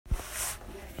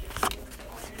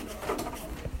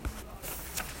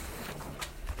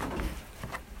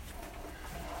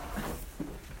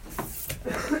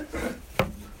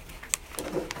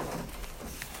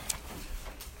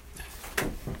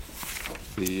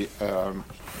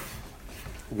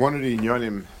one of the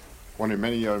inyanim, one of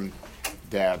many inyanim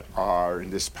that are in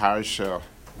this Parsha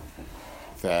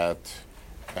that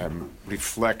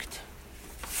reflect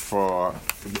for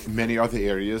many other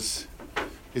areas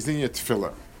is the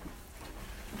tefillah.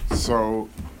 So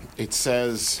it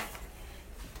says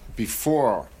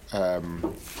before by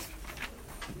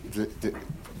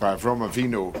Avram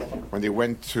Avinu, when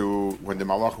the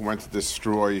Malachim went to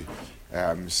destroy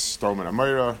Sodom and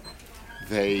Vayeira,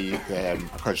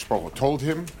 HaKadosh Baruch Hu told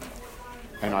him,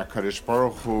 and HaKadosh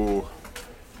Baruch Hu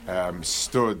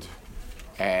stood,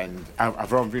 and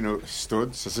Avram Avinu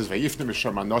stood. So it says, "Vayifne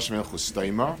misham anoshim elchu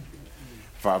steima,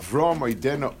 v'Avram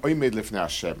oidena oimed lifnei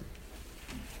Hashem."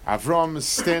 Avram is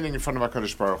standing in front of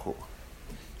HaKadosh Baruch Hu.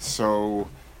 So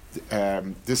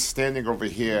this standing over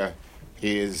here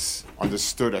is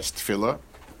understood as tefillah.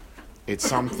 It's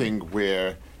something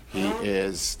where he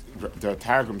is. The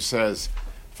Targum says,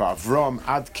 "V'Avram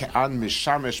ad ke'an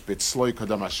mishamesh b'tzloi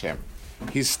kodam Hashem."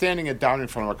 He's standing it down in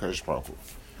front of HaKadosh Baruch Hu.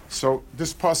 So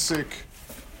this pasuk,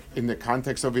 in the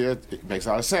context of it makes a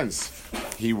lot of sense.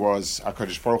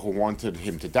 HaKadosh Baruch Hu wanted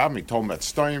him to daven. He told him at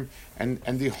Sodom, and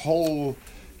the whole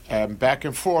back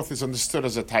and forth is understood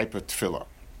as a type of tefillah.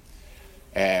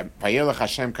 Vayeira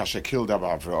Hashem kasher killed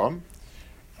Avram.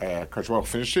 HaKadosh Baruch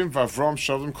Hu finished him. V'Avram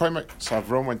shoved him. So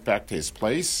Avram went back to his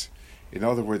place. In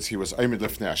other words, he was Omed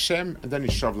Lifnei Hashem, and then he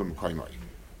shoved him koimai.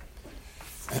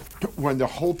 When the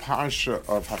whole Parsha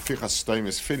of Hafichas Sodom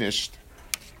is finished,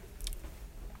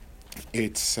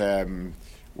 it's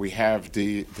we have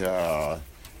the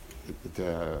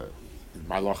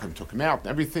Malachim took him out and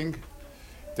everything.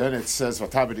 Then it says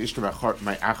Vatabed Ishtu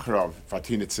Me'achrav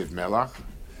Vatinitziv Melach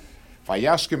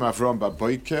Vayashkim Avram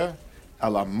Baboiker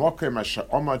Ala Mokem Asher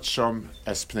Omad Shom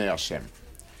Es Pnei Hashem.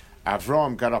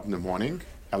 Avram got up in the morning.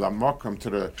 Ala Mokem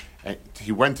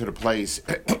he went to the place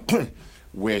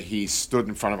where he stood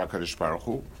in front of HaKadosh Baruch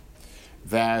Hu.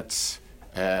 That's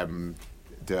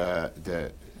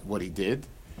what he did.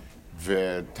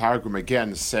 The Targum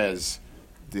again says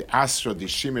the Asra the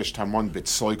Shimesh Tamon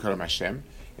B'Tzloi Kodam Hashem,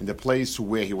 in the place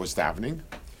where he was davening.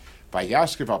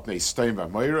 Vayashkev al pnei Sodom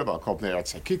v'Vayeira v'al pnei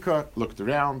Eretz Hakika, looked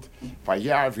around.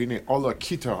 Vayar v'hinei ola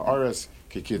kita ha'aretz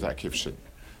kikita kivshin.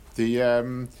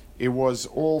 It was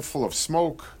all full of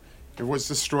smoke. It was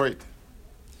destroyed.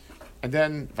 And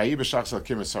then Vayi b'shach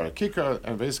salakim v'sar Hakika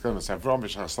and Vayiskel v'Avram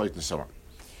b'shach sleit and so on.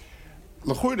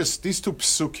 L'churis, these two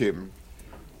psukim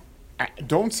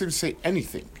don't seem to say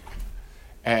anything,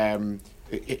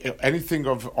 anything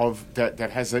of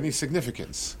that has any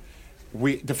significance.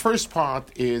 The first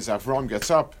part is Avram gets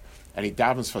up and he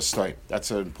davens for Sodom. That's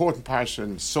an important Parsha,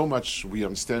 and so much we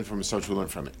understand from it, so much we learn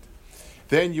from it.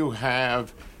 Then you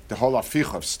have the whole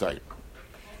afich of Sodom.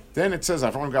 Then it says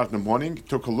Avram got up in the morning,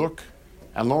 took a look,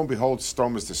 and lo and behold,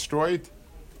 Sodom is destroyed,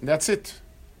 and that's it.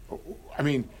 I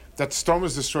mean, that Sodom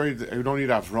is destroyed. We don't need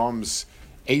Avram's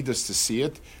aidus to see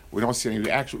it. We don't see any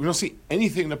reaction. We don't see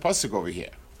anything in the pasuk over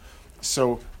here.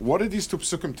 So, what are these two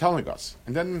psukim telling us?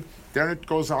 And then it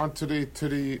goes on to the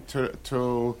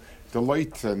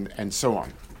light and so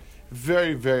on.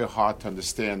 Very, very hard to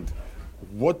understand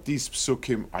what these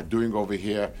psukim are doing over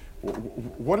here.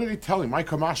 What are they telling? My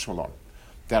kamash malon,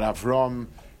 that Avram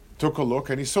took a look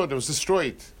and he saw it was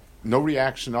destroyed. No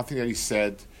reaction, nothing that he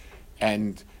said,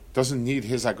 and doesn't need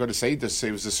his Agodas Eidos to say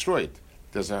it was destroyed.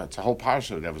 It's a whole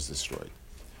parsha that was destroyed.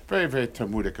 Very, very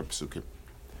Talmudic psukim.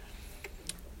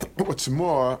 What's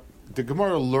more, the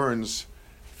Gemara learns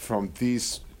from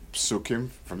these psukim,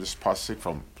 from this pasuk,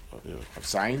 from of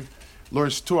Zayin,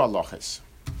 learns two halachas.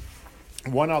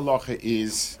 One halacha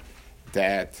is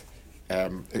that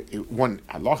one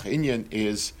halacha inyan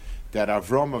is that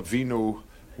Avram Avinu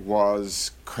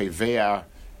was kaveh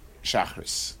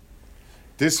shachris.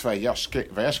 This Vayashkem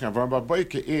Avram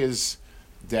Baboiker is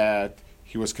that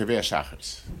he was kaveh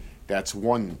shachris. That's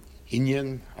one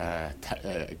inyan. I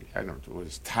don't know, it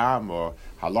was tam or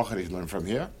halacha that he learned from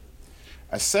here.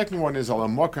 A second one is ala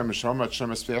mokem mishamat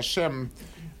shemes Hashem.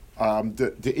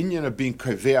 The inyan of being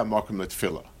kaveh mokem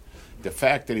letfilah. The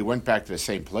fact that he went back to the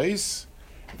same place,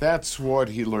 that's what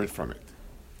he learned from it.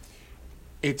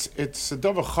 It's a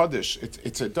davar chodesh.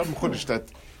 It's a davar chodesh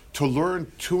that to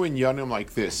learn two inyanim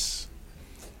like this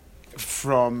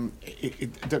from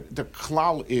the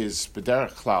klal is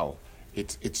b'derech klal.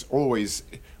 It's always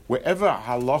wherever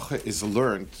halacha is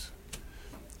learned,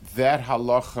 that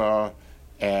halacha,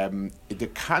 the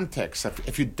context.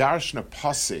 If you darshan a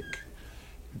pasuk,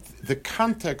 the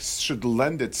context should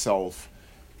lend itself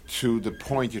to the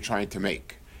point you're trying to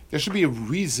make. There should be a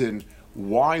reason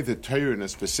why the Torah in a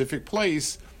specific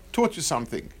place taught you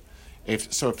something. If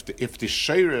the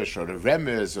sheirish or the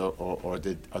remez or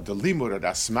the limud or the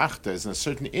asmachta is in a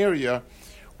certain area,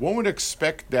 one would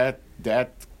expect that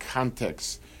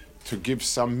context to give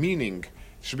some meaning.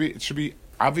 It should be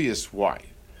obvious why.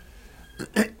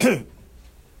 The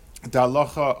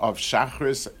halacha of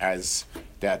Shachris as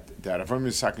that Avram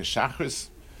Yitzchak and Shachris,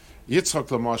 Yitzchak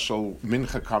Lamashal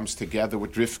Mincha comes together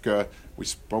with Rivka. We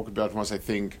spoke about it once, I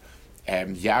think.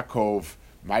 Yaakov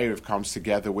Vayeira comes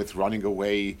together with running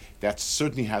away. That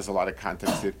certainly has a lot of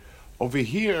context. Over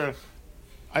here,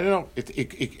 I don't know.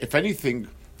 If anything,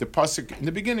 the pasuk in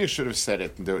the beginning should have said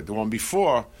it. The one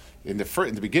before, in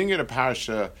the beginning of the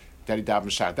Parsha, that he daven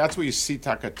shach. That's where you see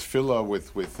taka tefillah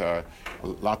with a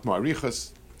lot more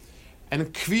arichas.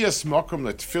 And kviyas makom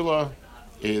letefillah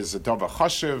is a davar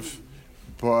chashiv,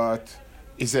 but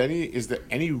is there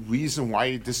any reason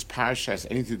why this parsha has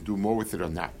anything to do more with it or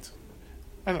not?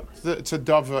 I don't know. It's a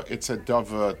davar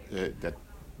that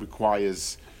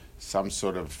requires some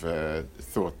sort of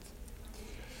thought.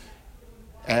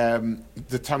 The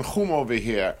Tanchuma over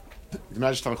here, the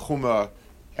Medrash Tanchuma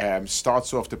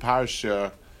starts off the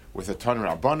parsha with a Tan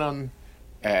Rabbanan,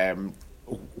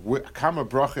 Kama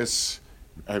brachas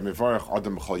mevarach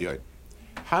adam b'chol yom.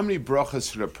 How many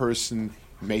brachas should a person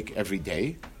make every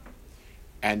day?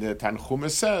 And the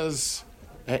Tanchuma says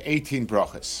 18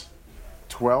 brachas.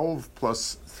 12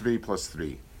 plus 3 plus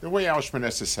 3. The way our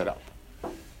Shmones is set up.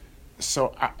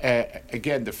 So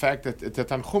again, the fact that the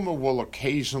Tanchuma will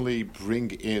occasionally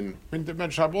bring in, I mean the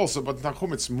Medrash also, but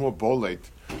Tanchuma it's more bolet.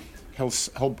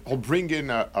 He'll bring in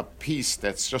a piece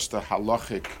that's just a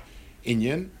halachic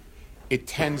inyan. It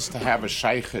tends to have a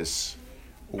shaykhis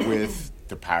with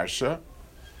the parsha.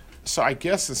 So I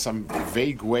guess in some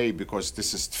vague way, because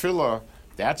this is tefillah,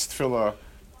 that's tefillah.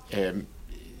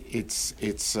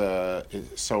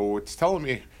 So it's telling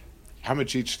me how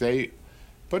much each day,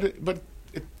 but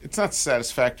it's not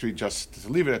satisfactory just to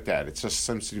leave it at that. It's just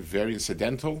something very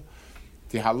incidental.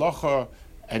 The halacha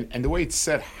and the way it's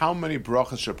said, how many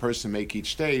brachas should a person make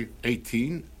each day?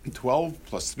 18, 12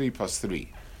 plus 3 plus 3.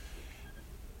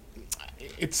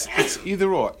 It's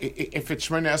either or. If it's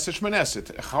Shmoneh Esrei, Shmoneh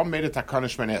Esrei. How made it Takana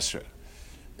Shmoneh Esrei?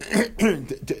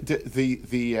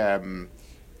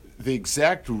 The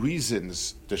exact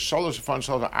reasons, the Shalosh Fan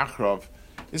Shalosh Achrav,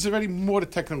 is already more the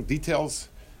technical details.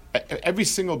 Every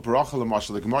single bracha,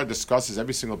 l'mashal, the Gemara discusses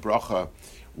every single bracha,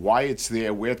 why it's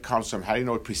there, where it comes from, how do you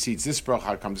know it precedes this bracha,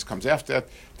 how this comes after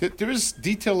that. There is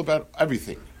detail about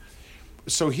everything.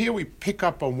 So here we pick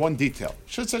up on one detail.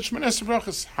 Should say Shmoneh Esrei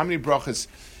brachas. How many brachas?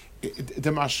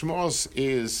 The mashmos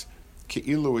is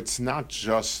keilu. It's not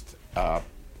just a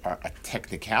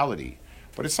technicality,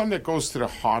 but it's something that goes to the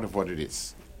heart of what it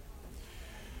is.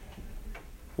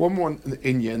 One more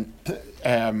inyan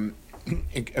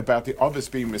about the others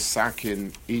being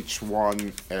misakin, each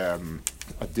one a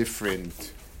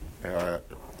different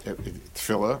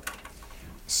tefillah.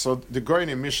 So the Goyin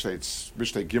in Mishlei, it's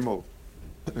Mishlei Gimel,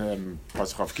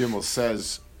 Paschav Gimel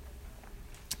says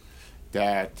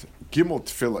that Gimel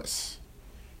tefillas,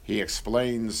 he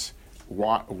explains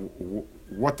what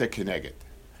they're connected.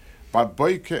 But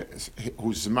Boike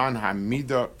Huzman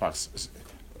Hamida,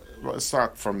 let's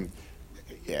start from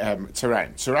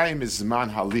Tzarayim. Tzarayim is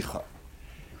Zman Halicha.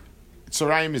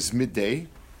 Tzarayim is midday.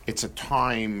 It's a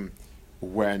time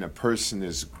when a person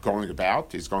is going about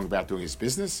doing his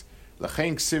business.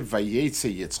 L'chein ksiv vayetze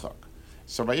Yitzchak.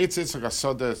 So vayetze Yitzchak,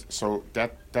 so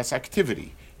that's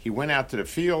activity. He went out to the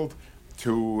field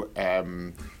to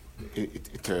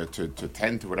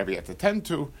tend to whatever he had to tend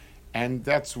to, and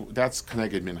that's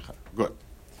Kneged Mincha. Good.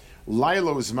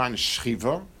 Lailo Zman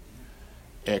Shchiva,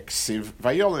 Ksiv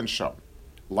Vayolen Sham.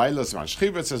 Laila Zman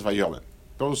Shchiva, it says Vayolen.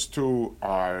 Those two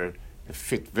are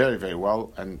fit very, very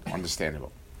well and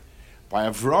understandable. By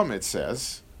Avram it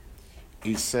says,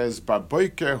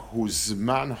 Baboike hu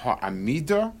Zman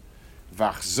ha'amida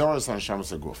v'achzor l'nasham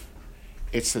zaguf.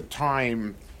 It's the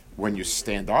time when you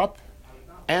stand up,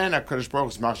 and HaKadosh Baruch Hu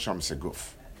is masham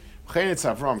seguf. It's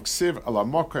Avram ksiv ala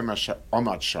mokem asher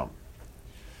omad sham.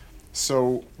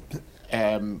 So,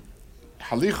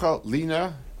 halicha,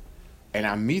 lina, and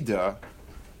amida,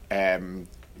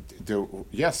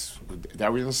 yes,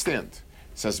 that we understand.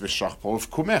 It says v'shachpo of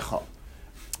kumecha.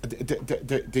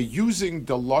 They're using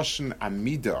the lashon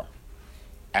amida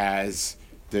as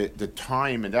the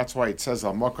time, and that's why it says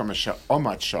al mokem asher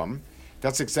omad sham.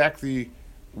 That's exactly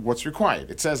what's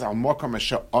required. It says al mokem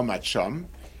asher omad sham.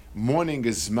 Morning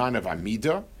is zman of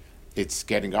amida. It's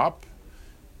getting up.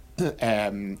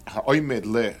 Ha'oimed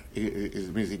le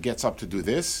means he gets up to do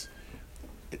this.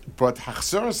 But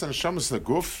hachzoros and shamas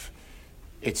leguf,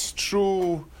 it's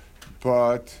true.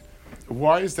 But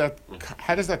why is that?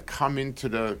 How does that come into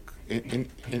the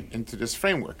into this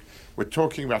framework. We're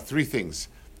talking about three things: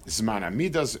 Zman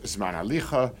Amidas, Zman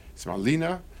Alicha, Zman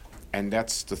Lina, and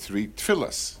that's the three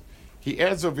tefillas. He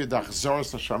adds over the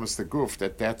Achzoros Nashamas the Guf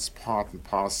that's part and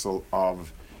parcel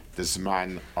of the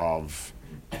Zman of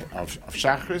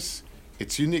Shachris.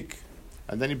 It's unique.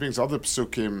 And then he brings other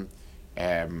psukim,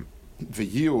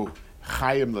 Vayeira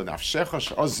Chayim L'nafshecha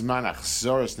She'ozman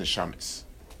Achzoros Neshamis.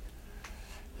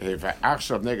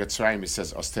 V'achshav Neged Tzrayim, he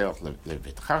says, Ostelach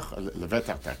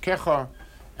Levetach Darkecha,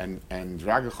 and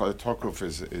Ragacha Tokuf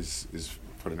is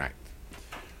for the night.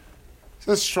 So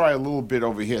let's try a little bit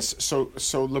over here. So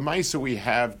Lemaisa, we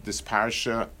have this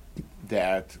Parsha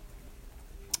that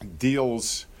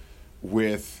deals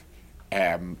with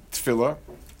tefillah.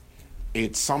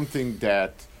 It's something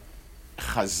that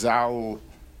Chazal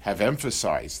have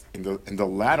emphasized in the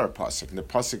latter pasuk, in the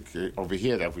pasuk over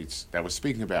here that we're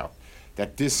speaking about,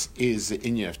 that this is the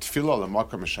inyan of tefillah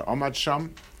l'makom she'amad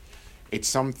sham. It's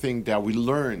something that we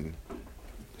learn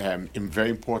in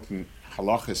very important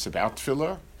halachas about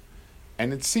tefillah,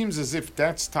 and it seems as if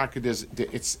that's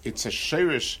it's a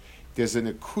shirish. There's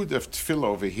an akud of tefillah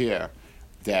over here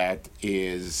that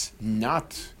is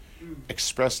not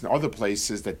expressed in other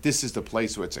places, that this is the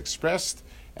place where it's expressed,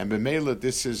 and b'meila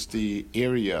this is the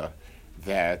area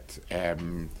that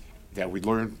we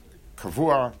learn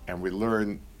kavua and we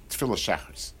learn tefillah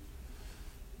shachris.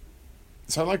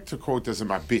 So I like to quote as a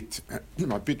Mabit.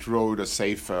 Mabit wrote a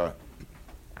sefer.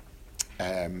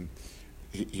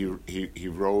 He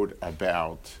wrote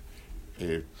about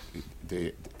there's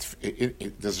a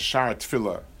Shara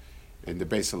Tefillah in the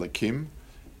Beis Elokim,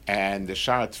 and the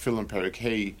Shara Tefillah in Perek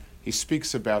Hey, he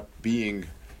speaks about being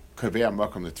Kaveh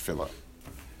Makom L'Tefillah.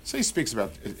 So he speaks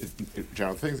about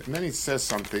general things, and then he says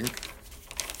something.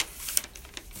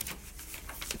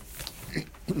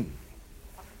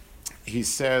 He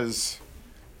says,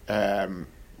 so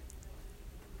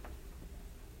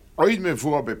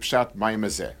it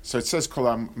says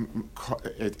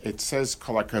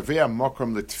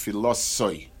mokom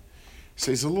l'tfilos.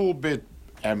 So he's a little bit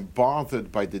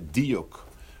bothered by the diuk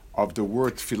of the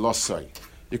word tfilosoi.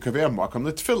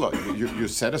 You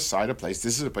set aside a place.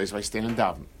 This is a place where I stand and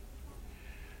daven.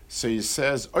 So he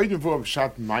says,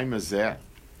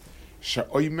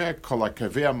 she'oime kol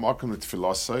ha'kaveh mokom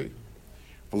l'tfilosoi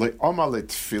v'le oma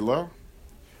l'tfilah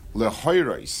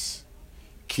lehoiros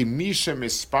ki misha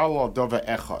mispal al dova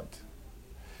echad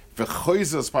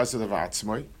v'choizel spaisa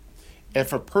d'vatzmoi.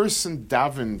 If a person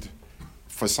davened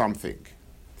for something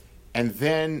and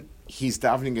then he's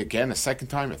davening again a second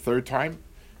time, a third time,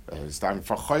 he's davening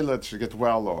for choilet to get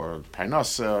well, or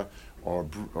parnasa, or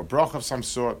brach of some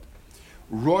sort,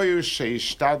 royu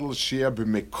sheishtadl shia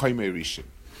b'mekoymei rishim.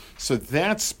 So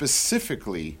that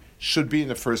specifically should be in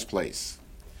the first place.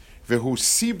 Vehu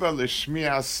siba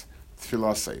l'shmias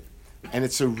tfilasei. And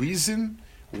it's a reason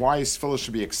why his tefillah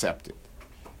should be accepted.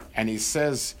 And he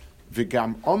says,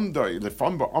 "V'gam omdoi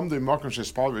lefamba omdoi makom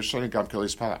shespal v'shoni gam kol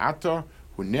yispal ato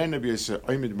hunene b'yiseh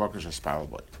oimid makom shespal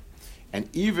boy." And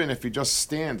even if he just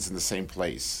stands in the same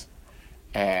place,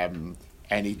 and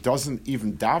he doesn't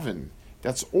even daven,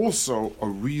 that's also a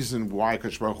reason why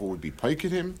Kadosh Baruch Hu would be piking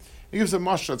him. He gives a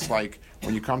mashal. It's like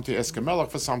when you come to ask a melech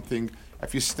for something,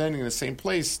 if you're standing in the same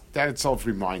place, that itself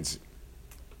reminds you.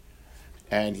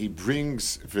 And he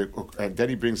brings, and then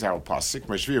he brings our pasuk,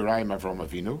 Mashvi Rayim Avram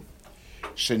Avinu,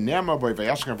 Shenema Boy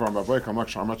Vayashka Avram Aboy Kamak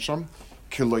Shamacham,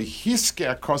 Kiloi Hiske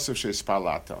Akosev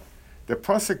Sheispalata. The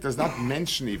pasuk does not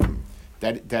mention even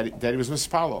that he was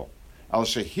mispalal. Al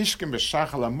Shehishkim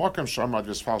B'Shachal Amokam Shamad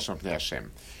V'Spal Sham Pnei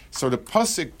Hashem. So the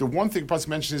pasuk, the one thing the pasuk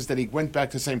mentions is that he went back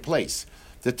to the same place.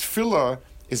 The tefillah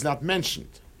is not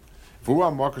mentioned. V'Hu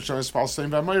Amokam Sham V'Spal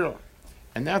Sham Vayeira.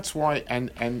 And that's why,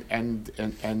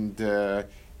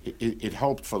 it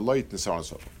helped for light and so on and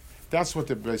so forth. That's what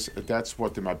the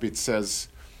Mabit says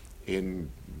in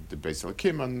the Beis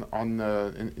Elokim in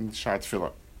Shara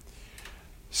Tefillah.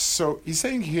 So he's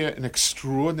saying here an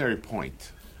extraordinary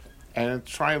point, and I'll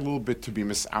try a little bit to be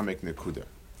misamek nekuda.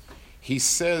 He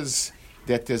says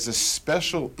that there's a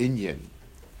special inyan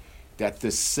that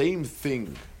the same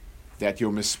thing that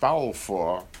you're mispal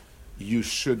for, you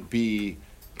should be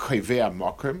Kaveh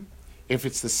Mokum, if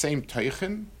it's the same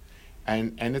teichen,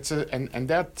 and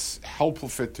that's helpful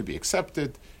for it to be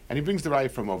accepted, and he brings the raya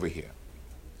from over here.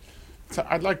 So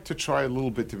I'd like to try a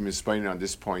little bit to be misplain on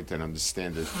this point and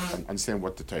understand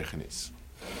what the teichen is.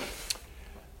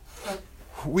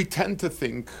 We tend to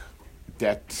think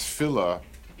that tefillah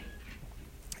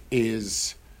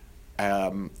is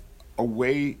a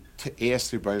way to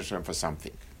ask the Rebbeinu Shalom for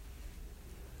something.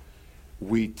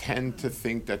 We tend to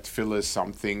think that tefillah is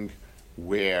something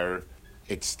where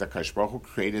it's the Kadosh Baruch Hu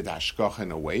created hashgacha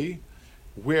in a way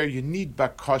where you need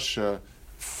bakasha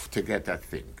to get that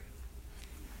thing.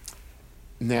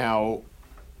 Now,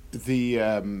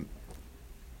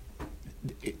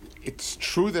 it's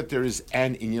true that there is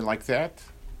an inyan like that.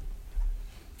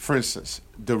 For instance,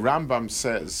 the Rambam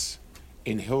says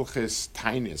in Hilchis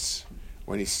Tainis,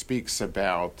 when he speaks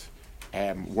about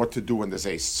what to do when there's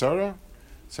a tzara,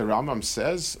 so Rambam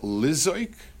says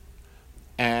lizoik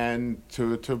and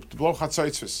to blow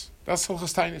chatzaitzvus. That's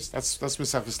Hilchis Tainis. That's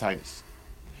Mesachas Tainis.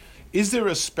 Is there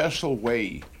a special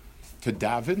way to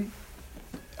daven?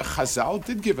 Chazal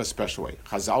did give a special way.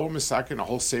 Chazal were misakin a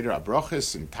whole seder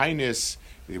abrachis and tainis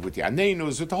with the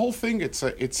anenus, with the whole thing.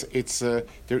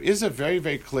 There is a very,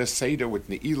 very clear seder with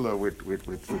neila,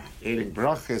 with eating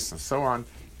brachis and so on.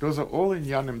 Those are all in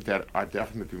yanim that are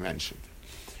definitely mentioned.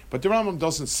 But the Rambam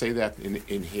doesn't say that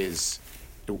in his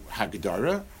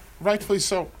Hagdara, rightfully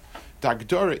so. The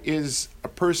Hagdara is a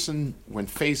person when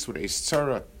faced with a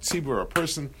tzara, tzibur, a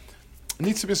person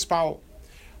needs to be spal.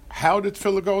 How the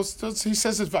tefillah goes, he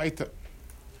says it Vayeira.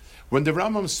 When the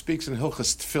Rambam speaks in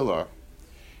Hilchas Tefillah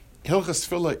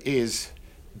is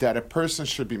that a person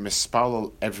should be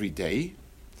mispalel every day.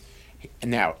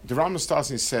 Now, the Rambam starts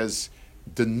and he says,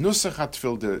 the nusach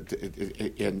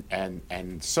tefillah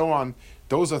and so on,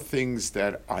 those are things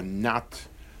that are not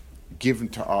given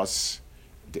to us.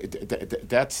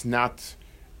 That's not,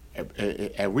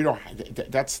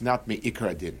 that's not me'ikar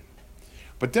adin.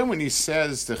 But then when he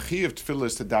says the chi of tefillah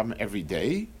is to daven every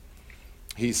day,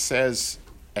 he says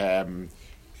shalosh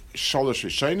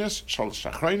rishonos, shalosh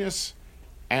achronos,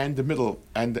 and the middle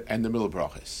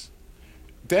brachas.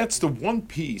 That's the one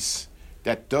piece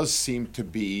that does seem to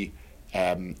be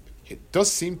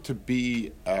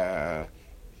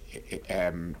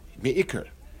me'ikar,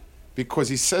 because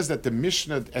he says that the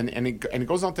Mishnah and he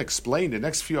goes on to explain the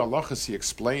next few halachas. He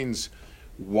explains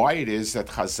why it is that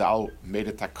Chazal made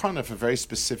a takana for a very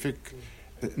specific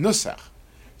nusach.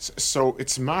 So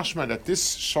it's mashma that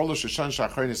this shalosh rishonos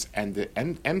achronos and the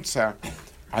emtza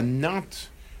are not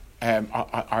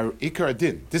are ikar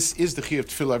adin. This is the chi of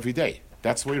tefillah every day.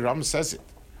 That's the way Ram says it.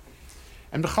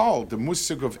 And b'chal, the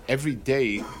musig of every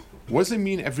day, what does it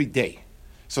mean every day?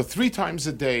 So 3 times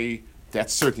a day,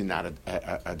 that's certainly not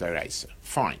a deraisa.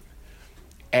 Fine.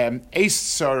 Eis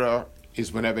tzara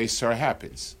is whenever Eis tzara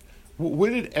happens.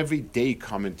 Where did every day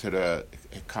come into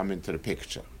the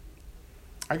picture?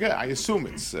 I assume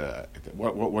it's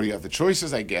what are the other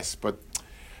choices, I guess, but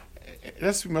it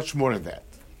has to be much more than that.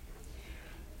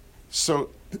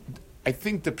 So I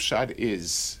think the pshat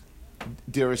is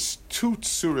there is 2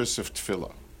 tzuras of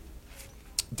tefillah.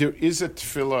 There is a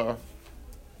tefillah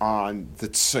on the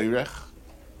tzorech,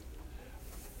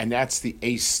 and that's the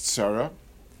eis tzara.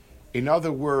 In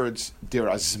other words, there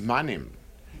are zmanim,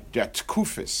 there are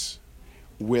tkufis,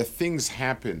 where things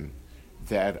happen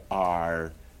that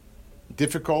are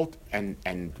difficult and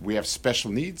we have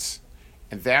special needs,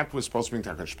 and that was supposed to bring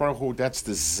to HaKadosh Baruch Hu. That's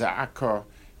the zaka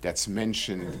that's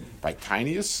mentioned by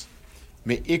Tinius.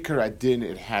 Me'ikar adin,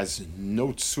 it has no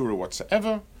tzura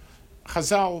whatsoever.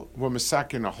 Chazal were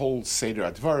masakin a whole seder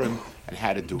advarim and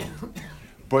how to do it.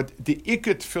 But the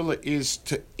ikar tefillah is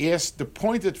to ask, the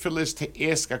point of tefillah is to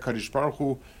ask HaKadosh Baruch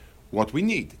Hu what we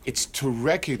need. It's to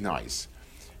recognize.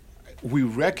 We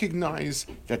recognize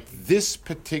that this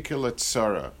particular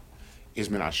tzara is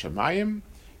min hashamayim,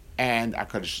 and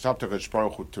HaKadosh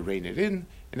Baruch Hu to rein it in,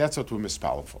 and that's what we're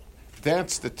mispalel for.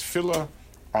 That's the tefillah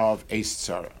of eis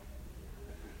tzara.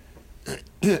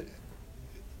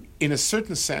 In a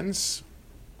certain sense,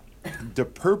 the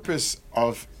purpose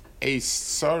of eis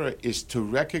tzara is to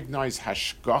recognize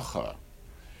hashgacha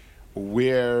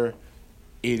where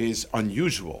it is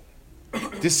unusual.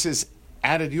 This is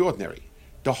out of the ordinary.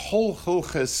 The whole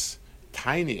Hilchas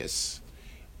Tinius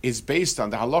is based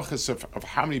on the halachas of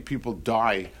how many people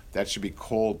die that should be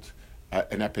called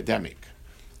an epidemic,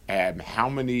 how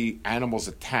many animals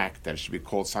attack that should be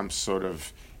called some sort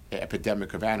of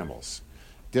epidemic of animals.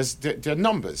 There are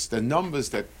numbers. There are numbers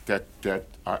that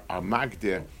are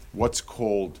magdir what's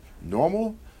called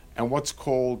normal and what's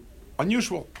called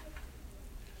unusual.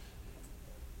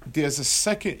 There's a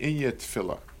second inyan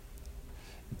tefillah.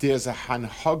 There's a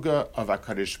hanhaga of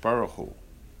HaKadosh Baruch Hu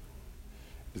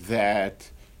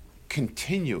that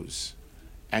continues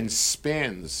and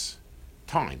spans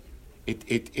time.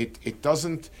 It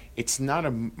doesn't. It's not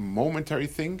a momentary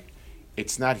thing.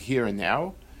 It's not here and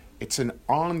now. It's an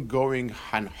ongoing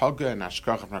hanhaga and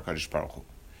hashgacha from HaKadosh Baruch Hu.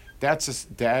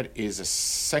 That is a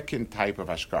second type of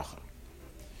hashgacha.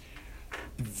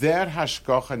 That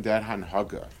hashgacha and that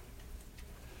hanhaga,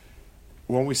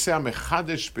 when we say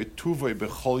Amechadesh betuvoi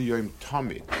bechol yom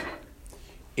tamid,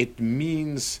 it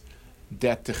means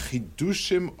that the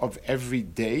chidushim of every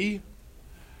day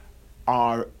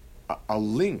are a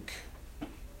link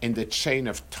in the chain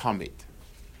of Tamid.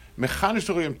 Mechanish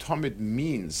L'Goyim Tamid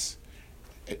means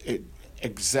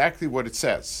exactly what it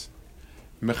says.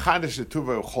 Mechadish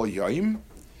L'Tuva Chol Yoim.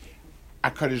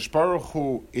 HaKadosh Baruch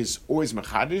Hu is always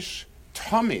Mechadish,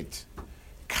 Tamid,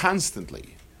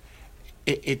 constantly.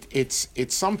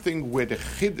 It's something where the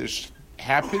Chiddush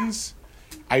happens.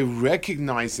 I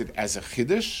recognize it as a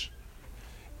Chiddush,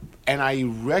 and I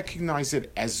recognize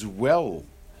it as well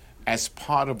as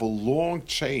part of a long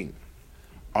chain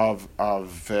of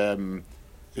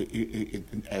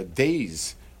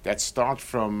days that start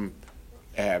from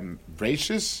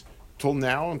Breishis till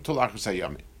now, until Achus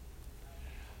HaYamim.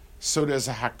 So there's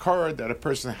a hakara that a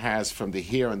person has from the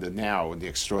here and the now and the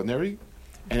extraordinary,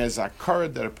 and there's a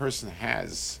hakara that a person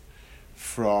has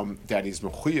from that he's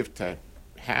mechuyev to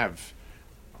have,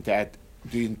 that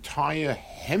the entire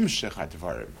hemshech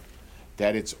advarim,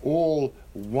 that it's all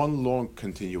one long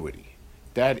continuity.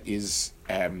 That is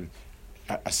a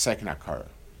second hakara.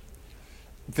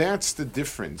 That's the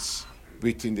difference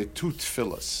between the two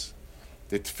tefillahs.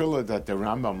 The tefillah that the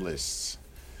Rambam lists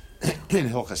in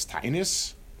Hilchas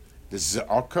Tainis, the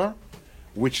Ze'aka,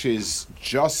 which is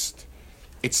just,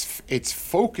 it's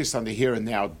focused on the here and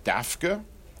now, dafka.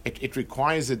 It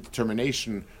requires a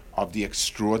determination of the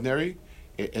extraordinary,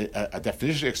 a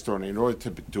definition of extraordinary in order to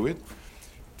do it.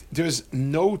 There's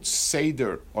no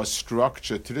seder or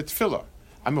structure to the tefillah.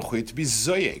 I'm mechuyev to be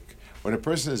zoyek. When a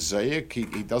person is zoyek,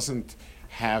 he doesn't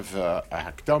have a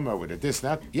hakdama with a this,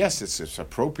 that. Yes, it's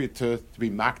appropriate to be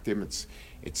makdim.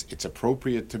 It's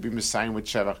appropriate to be messiah with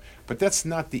shevach, but that's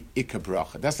not the ikka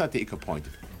bracha. That's not the ikka point.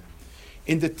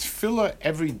 In the tefillah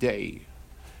every day,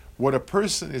 what a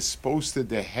person is supposed to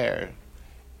deher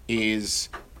is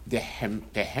the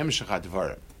hemshech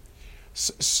advarim.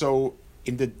 So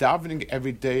in the davening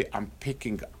every day, I'm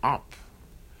picking up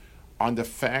on the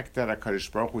fact that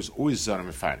HaKadosh Baruch Hu is always Zonim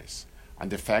Mefanis, on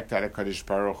the fact that HaKadosh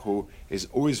Baruch Hu is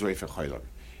always Reifei Cholam.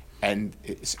 And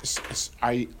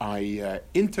I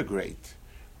integrate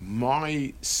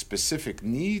my specific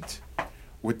need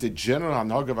with the general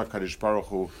Hanhag of HaKadosh Baruch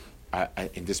Hu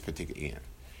in this particular year.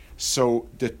 So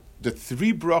the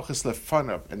three brachas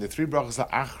lefanav and the three brachas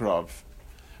la'achrav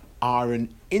are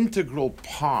an integral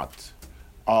part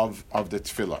of the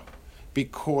tefillah,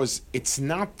 because it's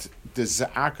not the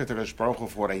za'akat HaKadosh Baruch Hu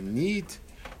for what I need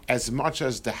as much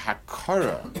as the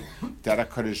hakara that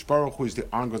HaKadosh Baruch Hu is the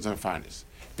ongoing Zonim.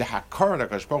 The hakara that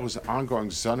HaKadosh Baruch Hu is the ongoing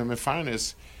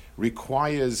Zonim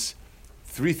requires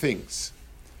three things: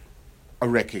 a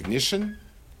recognition,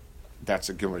 that's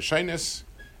a Gimel Shainis,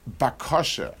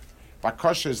 bakasha.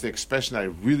 Bakasha is the expression that I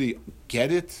really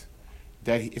get it,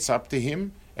 that it's up to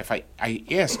him. If I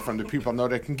ask from the people I know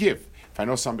that I can give. If I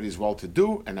know somebody is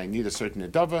well-to-do and I need a certain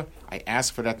nedava, I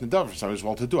ask for that nedava for somebody who's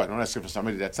well-to-do. I don't ask for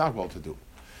somebody that's not well-to-do.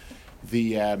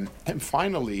 And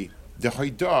finally, the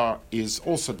hoidah is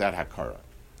also that hakara.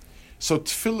 So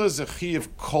tefillah is a chiyuv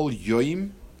kol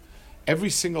yoim. Every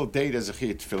single day there's a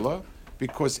chiyuv tefillah,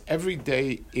 because every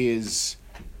day is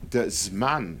the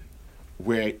zman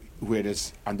where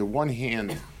there's, on the one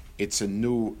hand, it's a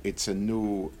new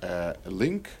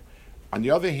link. On the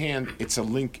other hand, it's a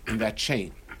link in that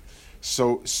chain.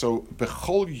 So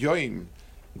bechol yoim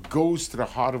goes to the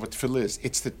heart of what tefillah is.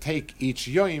 It's to take each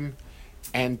yoim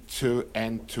and to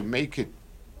make it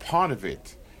part of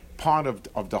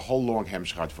the whole long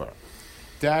hemshech advar.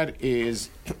 That is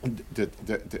the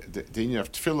inyan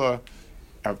of tefillah,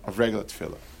 of regular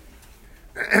tefillah.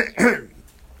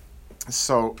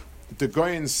 So the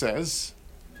Goyen says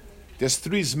there's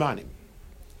three zmanim.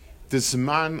 The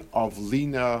zman of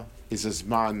lina is a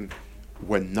zman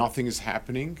when nothing is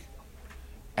happening,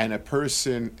 and a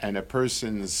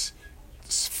person's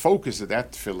focus of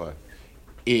that tefillah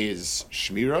is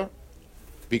shmira,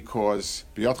 because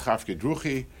b'yot chaf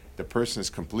gedruchi, the person is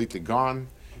completely gone.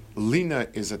 Lina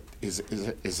is a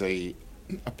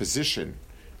position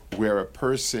where a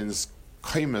person's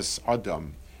kaimas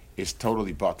adam is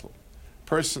totally bottle.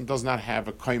 Person does not have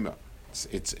a kaima;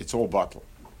 it's all bottle.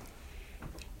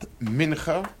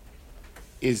 Mincha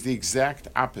is the exact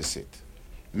opposite.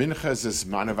 Mincha is a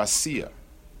zman of asiyah,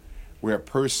 where a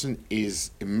person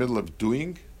is in the middle of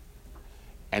doing,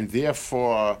 and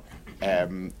therefore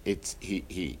he's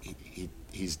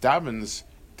davens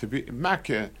to be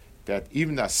makeh that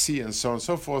even asiyah and so on and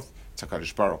so forth, it's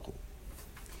HaKadosh Baruch Hu.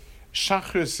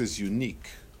 Shachris is unique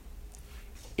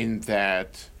in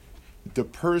that the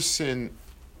person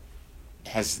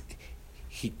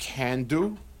can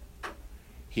do,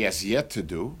 he has yet to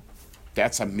do.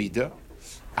 That's Amida.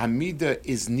 Amida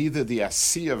is neither the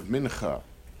asiyah of mincha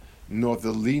nor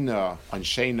the lina on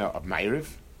shena of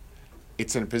Ma'ariv.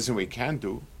 It's in a position we can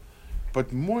do.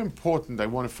 But more important, I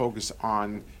want to focus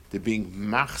on the being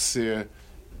machzir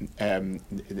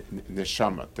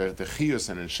neshama. The chiyus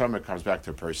and neshama comes back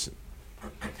to a person.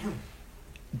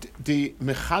 The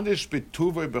mechadish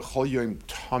betuvay b'chol yom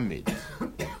tamid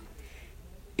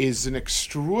is an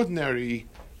extraordinary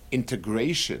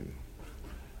integration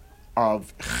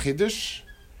of chiddush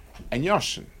and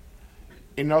yoshin.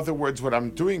 In other words, what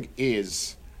I'm doing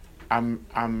is I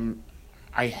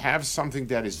have something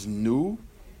that is new,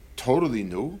 totally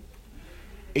new.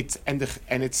 It's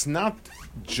not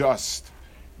just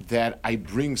that I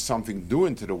bring something new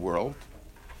into the world,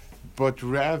 but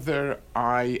rather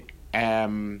I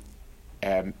am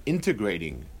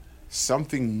integrating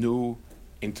something new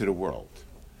into the world.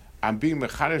 I'm being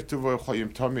mechadesh tuvo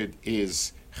choyim tomid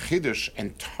is chiddush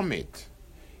and tomid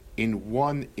in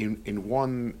one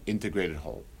integrated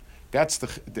whole. That's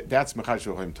mechadesh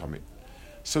tuvo choyim tomid.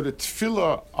 So the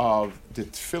tefillah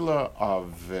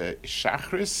of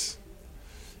Shachris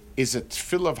is a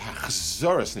tefillah of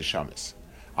hachzoras neshamis.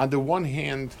 On the one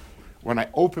hand, when I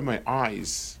open my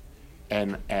eyes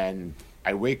and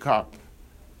I wake up,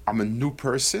 I'm a new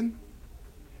person,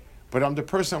 but I'm the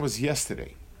person I was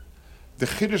yesterday. The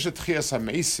chiddush at Tchias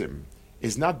HaMeisim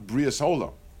is not Brias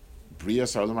Olam.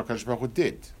 Brias Olam HaKadosh Baruch Hu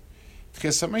did.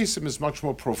 Tchias HaMeisim is much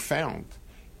more profound.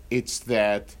 It's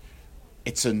that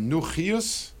it's a new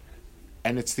chiyus,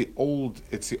 and it's the old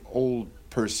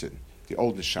person, the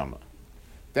old neshama.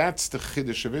 That's the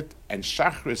chiddush of it. And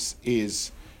Shachris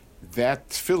is that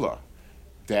tefillah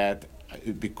that,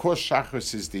 because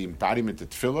Shachris is the embodiment of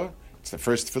tefillah, it's the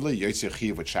first tefillah, Yotzei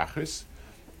Chiyuv with Shachris,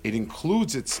 it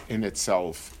includes in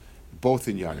itself both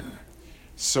in Yanim.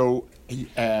 So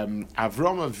Avraham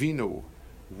Avinu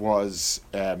was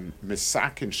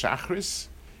Mesak in Shachris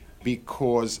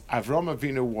because Avraham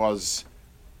Avinu was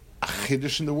a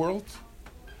chiddush in the world.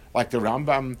 Like the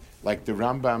Rambam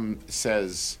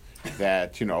says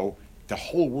that, the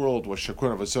whole world was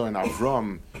Shekun Avazor and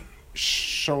Avram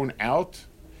shown out.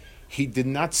 He did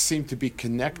not seem to be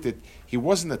connected. He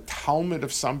wasn't a Talmud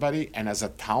of somebody, and as a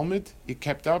Talmud, he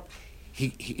kept up.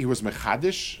 He was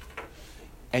Mechadish,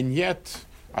 and yet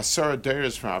Asar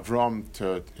Deiros from Avram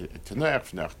to Noach,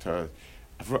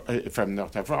 from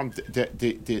Noach to Avram,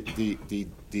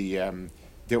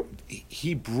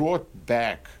 he brought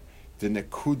back the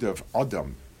Nekuda of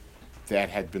Adam that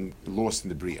had been lost in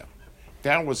the Bria.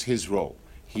 That was his role.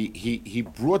 He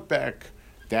brought back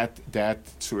that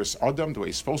Tzuras Adam the way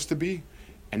it's supposed to be,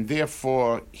 and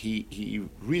therefore he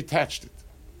reattached it.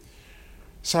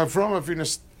 So Avraham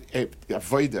Avinu's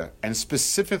Vayeira, and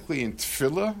specifically in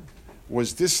Tefillah,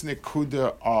 was this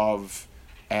Nekuda of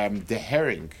the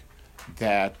herring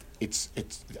that it's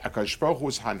HaKadosh Baruch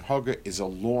Hu's Hanhaga is a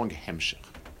long hemshech.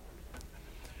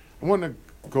 I want to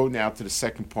go now to the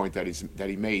second point that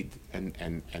he made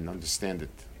and understand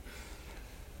it.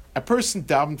 A person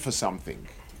davened for something,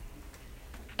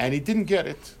 and he didn't get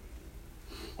it.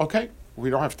 Okay, we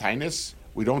don't have tainus,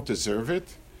 we don't deserve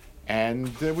it,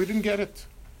 and we didn't get it.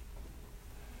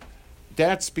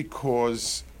 That's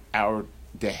because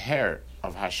the hair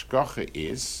of hashgacha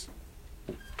is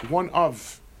one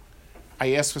of,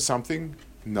 I ask for something,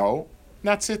 no,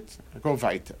 that's it, I go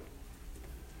weiter.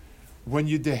 When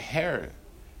you deher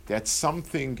that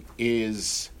something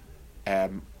is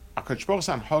HaKadosh Baruch Hu's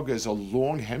Hanhaga is a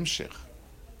long hemshech,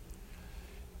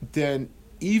 then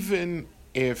even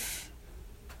if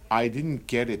I didn't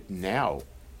get it now,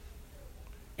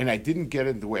 and I didn't get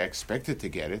it the way I expected to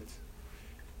get it,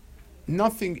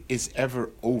 nothing is ever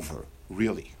over,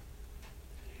 really.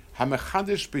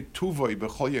 HaMechadesh betuvoi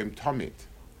b'chol yom tamid.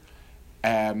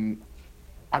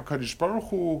 HaKadosh Baruch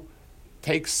Hu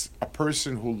takes a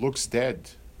person who looks dead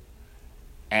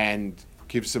and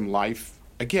gives him life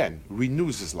again,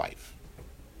 renews his life.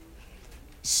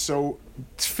 So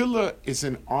tefillah is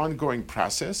an ongoing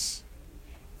process,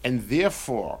 and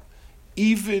therefore,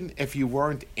 even if you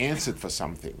weren't answered for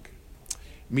something,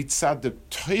 mitzad the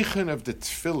teichen of the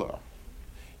tefillah,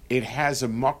 it has a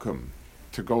makom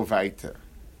to go weiter.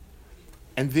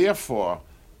 And therefore,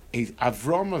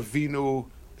 Avraham Avinu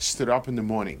stood up in the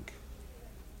morning,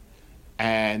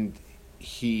 and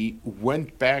he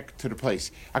went back to the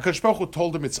place. HaKadosh Baruch Hu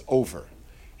told him it's over.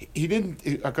 He didn't.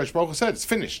 HaKadosh Baruch Hu said it's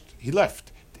finished. He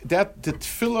left. The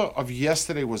tefillah of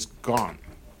yesterday was gone.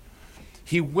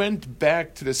 He went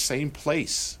back to the same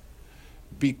place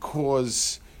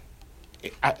because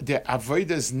the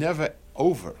avodah is never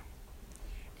over.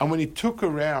 And when he took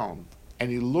around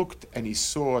and he looked and he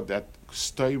saw that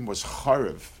Stoim was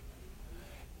charev,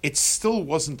 it still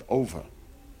wasn't over.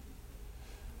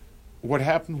 What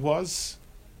happened was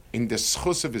in the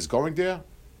schus of his going there,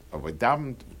 or we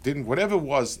didn't, whatever it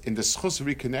was, in the schus of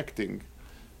reconnecting,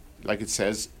 like it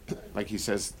says, like he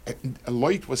says,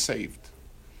 Lot was saved.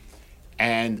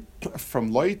 And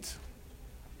from Lot,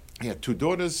 he had 2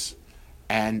 daughters,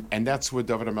 and that's where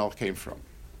David HaMelech came from.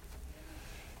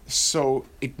 So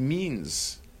it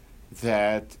means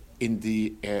that in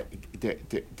the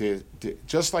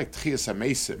just like Tchias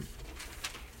HaMesim,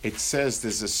 it says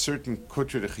there's a certain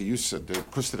kutra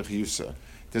d'chiyusa,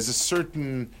 there's a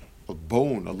certain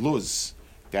bone, a luz,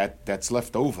 that's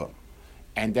left over,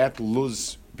 and that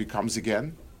luz becomes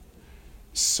again.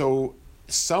 So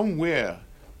somewhere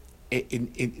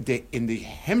in the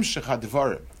hemshech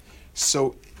hadvarim,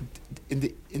 so in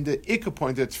the ikka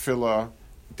point at tefillah,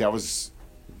 that was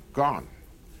gone.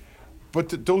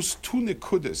 But those 2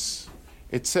 nekudas,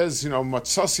 it says,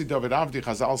 Matzasi David Avdi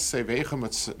Chazal say Ve'echa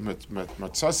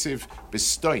Matzasiv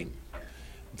B'stoim.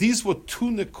 These were 2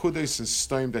 nekudas in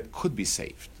stoim that could be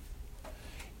saved.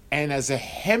 And as a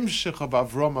hemshech of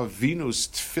Avram Avinu's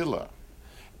tefillah,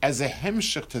 as a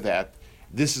hemshech to that,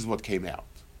 this is what came out.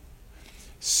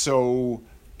 So,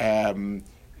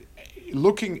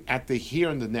 looking at the here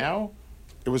and the now,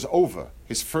 it was over.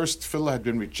 His first tefillah had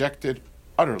been rejected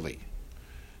utterly.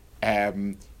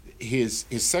 His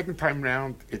second time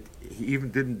round, he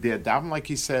even didn't dare daven like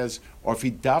he says, or if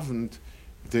he davened,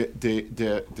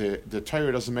 the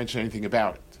Torah doesn't mention anything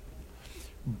about it.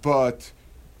 But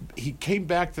he came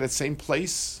back to that same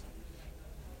place.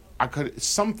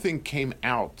 Something came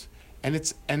out,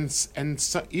 and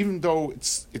so, even though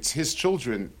it's his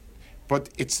children, but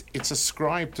it's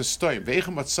ascribed to Stoim.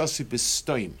 Ve'echa matzasi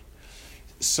b'stoim.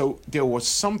 So there was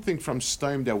something from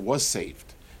Stoim that was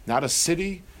saved, not a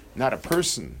city, not a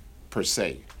person per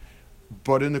se,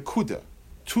 but in the Kuda.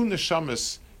 2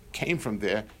 neshamas came from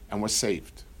there and were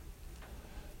saved.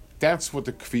 That's what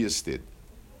the Kviyas did.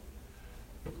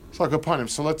 So like upon him.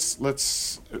 So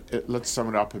let's sum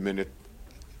it up a minute.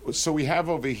 So we have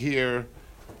over here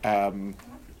an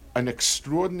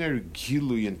extraordinary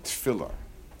gilui in tefillah,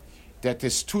 that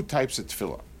there's 2 types of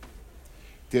tefillah.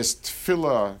 There's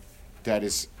tefillah that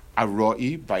is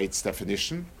aroi by its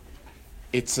definition.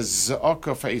 It's a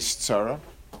za'aka fa'is tzara,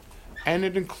 and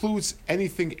it includes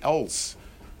anything else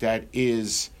that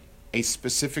is a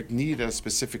specific need at a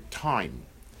specific time.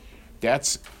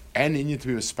 That's an inyan to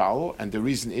be mispalel, and the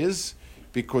reason is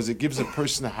because it gives a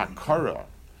person a hakara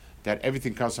that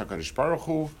everything comes from HaKadosh Baruch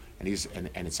Hu, and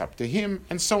it's up to him,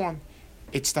 and so on.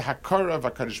 It's the hakara of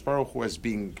HaKadosh Baruch Hu as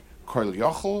being kol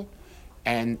yochel,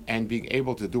 and being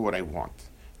able to do what I want.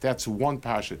 That's one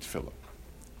Parsha tefillah.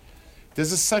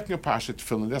 There's a second Parsha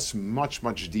tefillah that's much,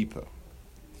 much deeper.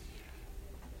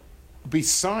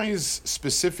 Besides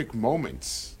specific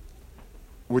moments,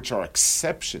 which are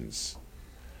exceptions,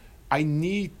 I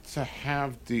need to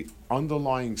have the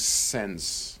underlying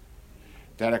sense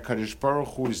that HaKadosh Baruch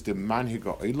Hu is the manhig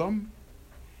ha'olam,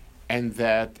 and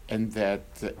that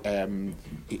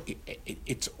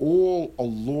it's all a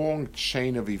long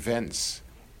chain of events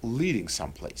leading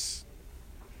someplace.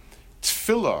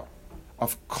 Tefillah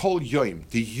of Kol Yom,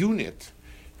 the units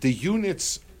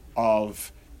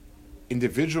of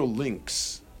individual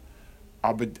links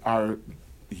are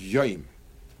Yom,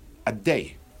 a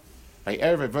day. By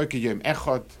Erev Vayeira Yom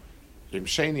Echad, Yom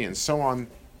Sheni, and so on.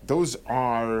 Those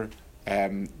are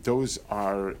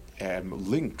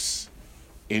links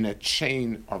in a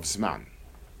chain of Zman.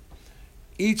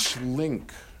 Each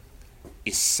link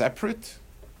is separate.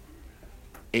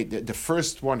 The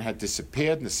first one had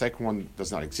disappeared, and the second one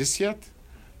does not exist yet,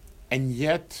 and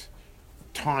yet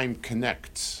time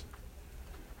connects.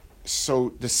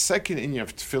 So the second inyan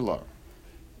of Tefillah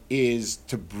is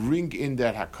to bring in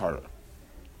that Hakara.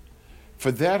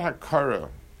 For that Hakara,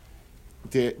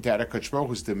 that HaKadosh Baruch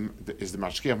Hu is the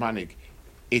Mashkiach Manik,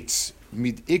 it's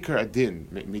mid Ikar Adin,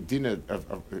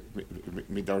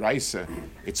 midaraisa,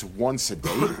 it's once a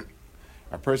day.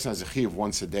 A person has a chiyuv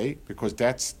once a day, because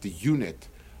that's the unit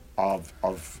of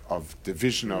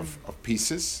division of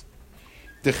pieces.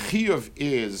 The chiyuv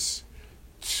is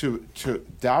to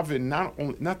daven,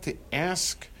 not to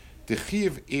ask. The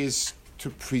chiyuv is to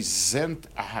present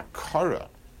a hakara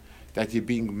that you're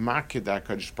being maked that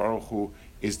HaKadosh Baruch Hu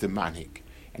is the manhig,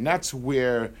 and that's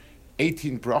where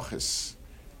 18 brachas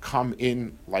come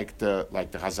in, like the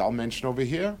Chazal mentioned over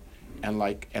here, and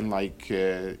like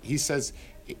he says,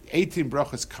 18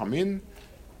 brachas come in,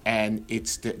 and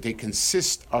they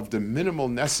consist of the minimal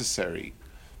necessary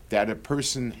that a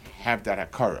person have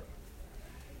that hakara,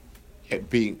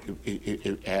 being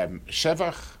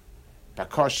shevach,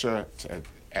 bakasha,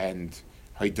 and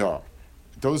haidah.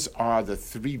 Those are the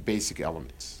 3 basic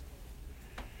elements.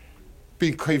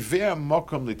 Being koivea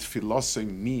mokom litfilosoi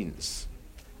means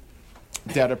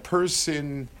that a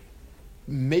person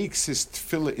makes his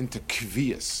tefillah into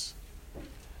kviyas.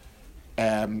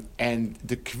 And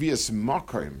the kviyas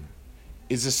mokom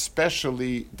is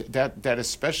especially, that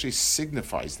especially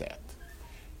signifies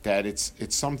that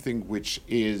it's something which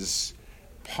is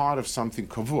part of something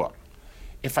kavua.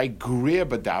 If I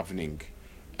grab a davening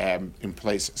in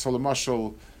place, so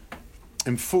l'mashal,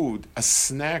 in food, a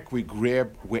snack we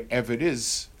grab wherever it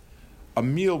is, a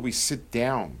meal we sit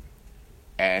down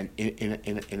and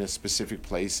in a specific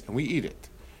place and we eat it.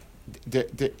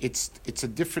 It's a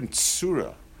different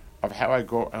surah of how I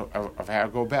go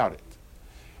about it.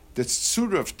 The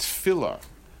surah of tefillah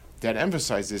that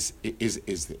emphasizes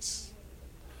is this.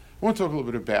 I want to talk a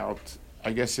little bit about.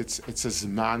 I guess it's a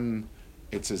zman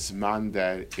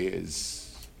that is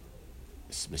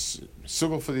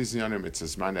sugal for these yanim. It's a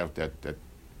zman that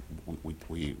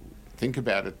we think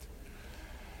about it.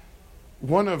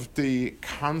 One of the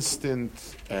constant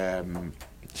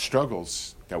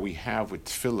struggles that we have with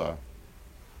tefillah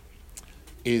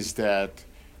is that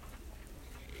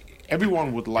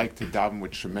everyone would like to daven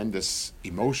with tremendous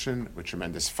emotion, with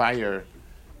tremendous fire,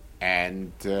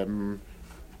 and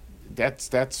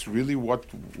that's really what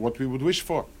we would wish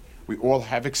for. We all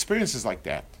have experiences like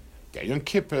that. There are Yom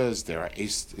Kippurs, there are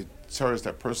tzaras,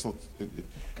 there are personal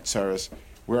tzaras,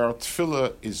 where our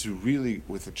tefillah is really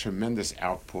with a tremendous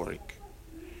outpouring.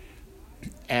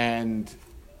 And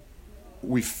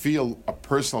we feel a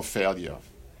personal failure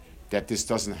that this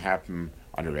doesn't happen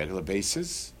on a regular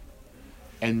basis.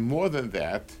 And more than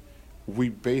that, we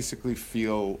basically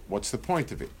feel, what's the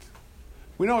point of it?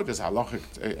 We know there's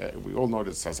halachic, we all know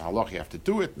that there's halach, you have to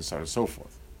do it, and so on and so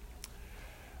forth.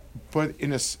 But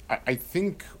I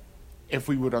think if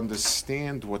we would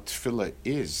understand what tefillah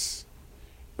is,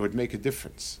 it would make a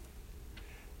difference.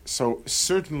 So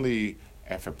certainly,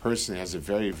 if a person has a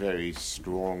very, very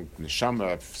strong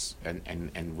neshama,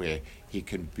 and where he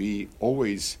can be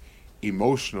always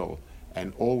emotional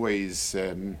and always,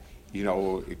 bring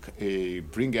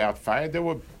out fire. There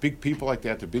were big people like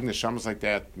that, the big neshamas like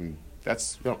that, and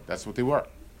that's what they were.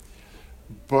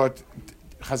 But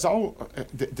Chazal,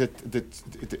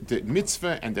 the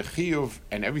mitzvah and the chiyuv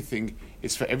and everything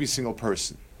is for every single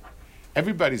person.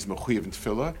 Everybody's mechuyev in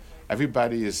tefillah.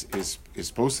 Everybody is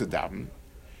supposed to daven.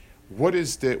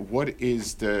 What's the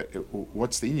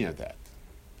inyan of that?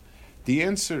 The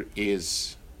answer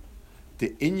is the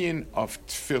inyan of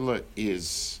tefillah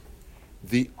is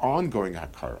the ongoing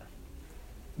hakara.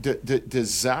 The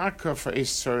zaka for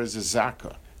Eisar is a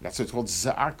zaka. That's what's called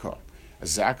zaka. A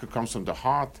zaka comes from the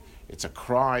heart. It's a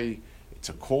cry. It's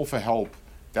a call for help.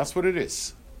 That's what it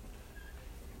is.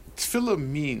 Tefillah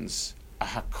means a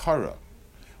hakara,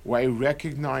 where I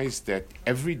recognize that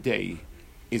every day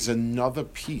is another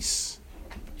piece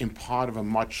in part of a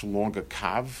much longer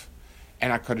kav,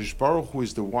 and HaKadosh Baruch Hu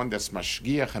is the one that's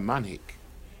mashgiach and manhik.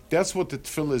 That's what the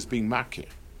tefillah is being makir.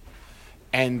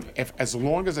 And as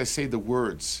long as I say the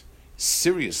words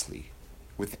seriously,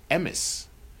 with emes,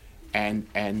 and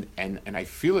I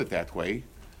feel it that way,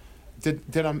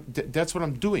 that's what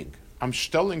I'm doing. I'm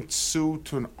stelling tzu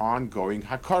to an ongoing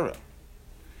hakara.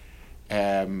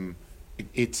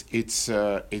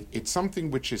 It's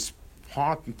something which is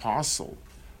part and parcel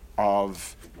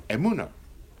of emunah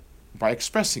by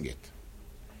expressing it.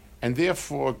 And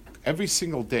therefore, every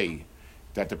single day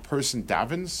that the person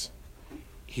davens,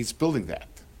 he's building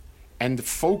that. And the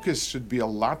focus should be a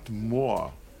lot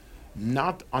more,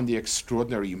 not on the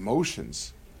extraordinary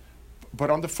emotions, but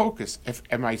on the focus.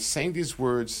 Am I saying these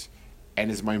words,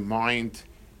 and is my mind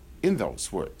in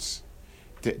those words?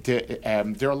 There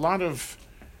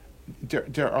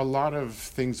are a lot of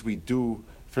things we do.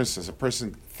 For instance, a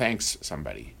person thanks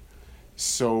somebody.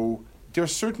 So there are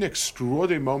certain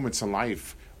extraordinary moments in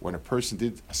life when a person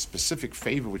did a specific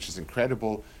favor, which is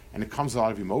incredible, and it comes a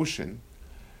lot of emotion.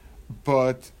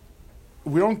 But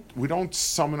we don't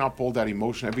summon up all that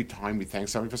emotion every time we thank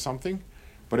somebody for something.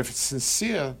 But if it's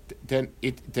sincere, then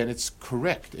it's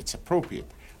correct. It's appropriate.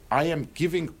 I am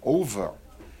giving over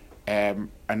an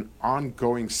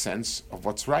ongoing sense of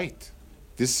what's right.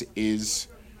 This is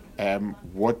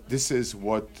what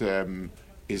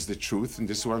is the truth, and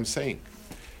this is what I'm saying.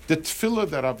 The tefillah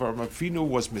that Avraham Avinu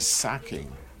was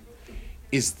misaking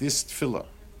is this tefillah.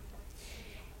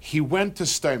 He went to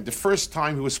Stom. The first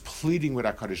time he was pleading with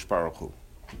HaKadosh Baruch Hu.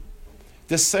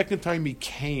 The second time he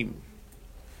came,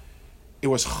 it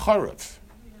was charav.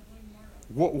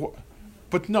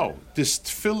 But no, this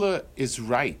tefillah is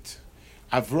right.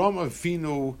 Avraham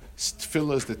Avinu's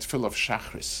tefillah is the tefillah of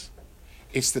Shachris.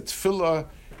 It's the tefillah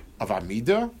of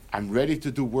Amida. I'm ready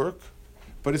to do work.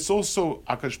 but it's also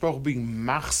HaKadosh Baruch Hu being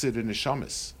machzir in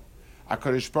neshamas.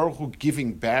 HaKadosh Baruch Hu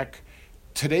giving back.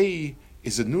 Today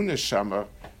is a new neshama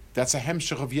that's a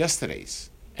hemshech of yesterday's,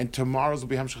 and tomorrow's will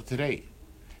be hemshech today.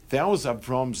 That was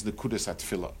Avram's nekudas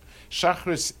atfilah.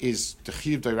 Shachris is the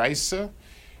chiyuv d'oraisa,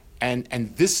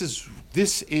 and this is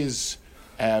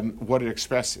what it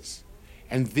expresses,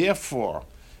 and therefore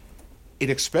it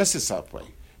expresses that way.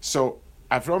 So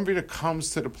Avram Avinu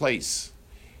comes to the place.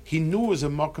 He knew it was a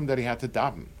makom that he had to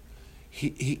daven.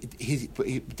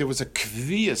 There was a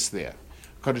kviyas there.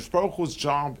 Kadosh Baruch Hu's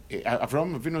job,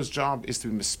 Avram Avinu's job, is to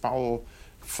be mispal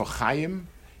for chayim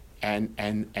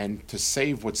and to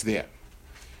save what's there.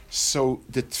 So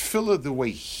the tefillah, the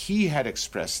way he had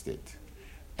expressed it,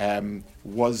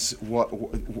 was what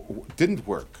didn't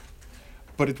work,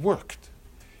 but it worked.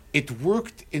 It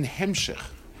worked in hemshech.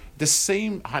 The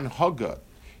same hanhaga.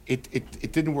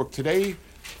 It didn't work today.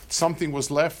 Something was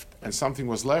left,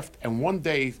 and one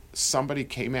day somebody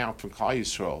came out from Klal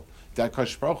Yisrael that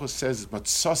Kadosh Baruch Hu says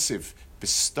matzasiv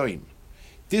b'stoim.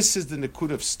 This is the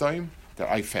nekud of stoim that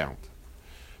I found.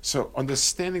 So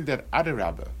understanding that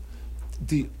Adarabba,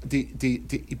 the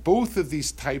both of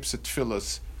these types of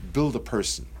tefillahs build a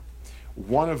person.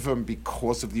 One of them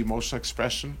because of the emotional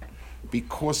expression,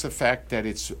 because of the fact that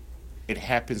it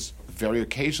happens very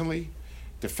occasionally,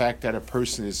 the fact that a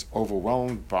person is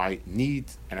overwhelmed by need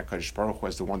and HaKadosh Baruch Hu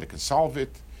is the one that can solve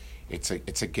it. It's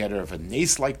a getter of a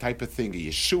nace-like type of thing, a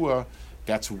Yeshua.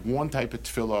 That's one type of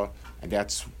tefillah, and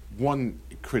that's one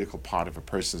critical part of a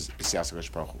person's Isyas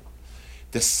HaKadosh Baruch Hu.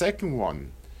 The second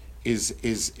one is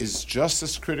just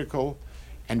as critical,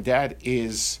 and that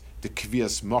is the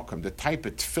Kviyas Mokum, the type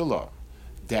of tefillah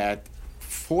that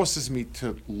forces me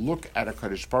to look at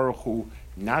HaKadosh Baruch Hu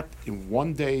not in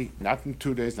one day, not in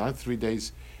 2 days, not in 3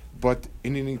 days, but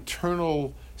in an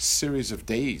eternal series of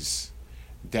days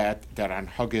that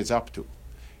Anhag is up to.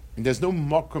 And there's no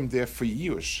mokum there for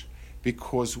Yush,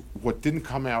 because what didn't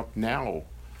come out now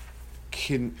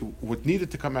what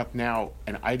needed to come out now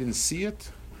and I didn't see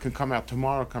it, can come out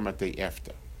tomorrow, come out the day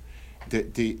after. The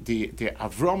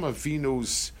Avram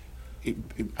Avinu's, it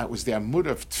was the Amud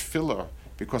of Tefillah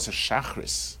because of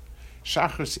Shachris.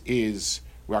 Shachris is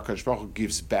where HaKadosh Baruch Hu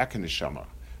gives back a neshama.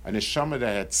 A neshama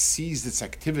that had ceased its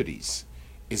activities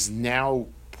is now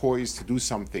poised to do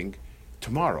something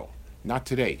tomorrow, not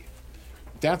today.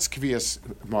 That's Kviyas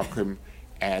Makim,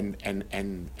 and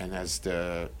as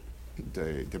the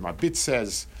Mabit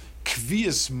says,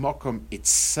 Kviyas Makim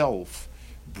itself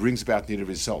brings about neither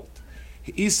result.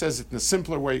 He says it in a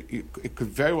simpler way. It could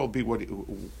very well be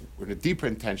with a deeper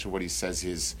intention. What he says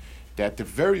is that the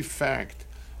very fact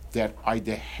that I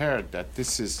heard that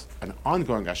this is an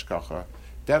ongoing ashkacha,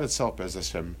 that itself, as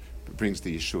Hashem, brings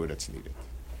the Yeshua that's needed.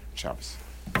 Shabbos.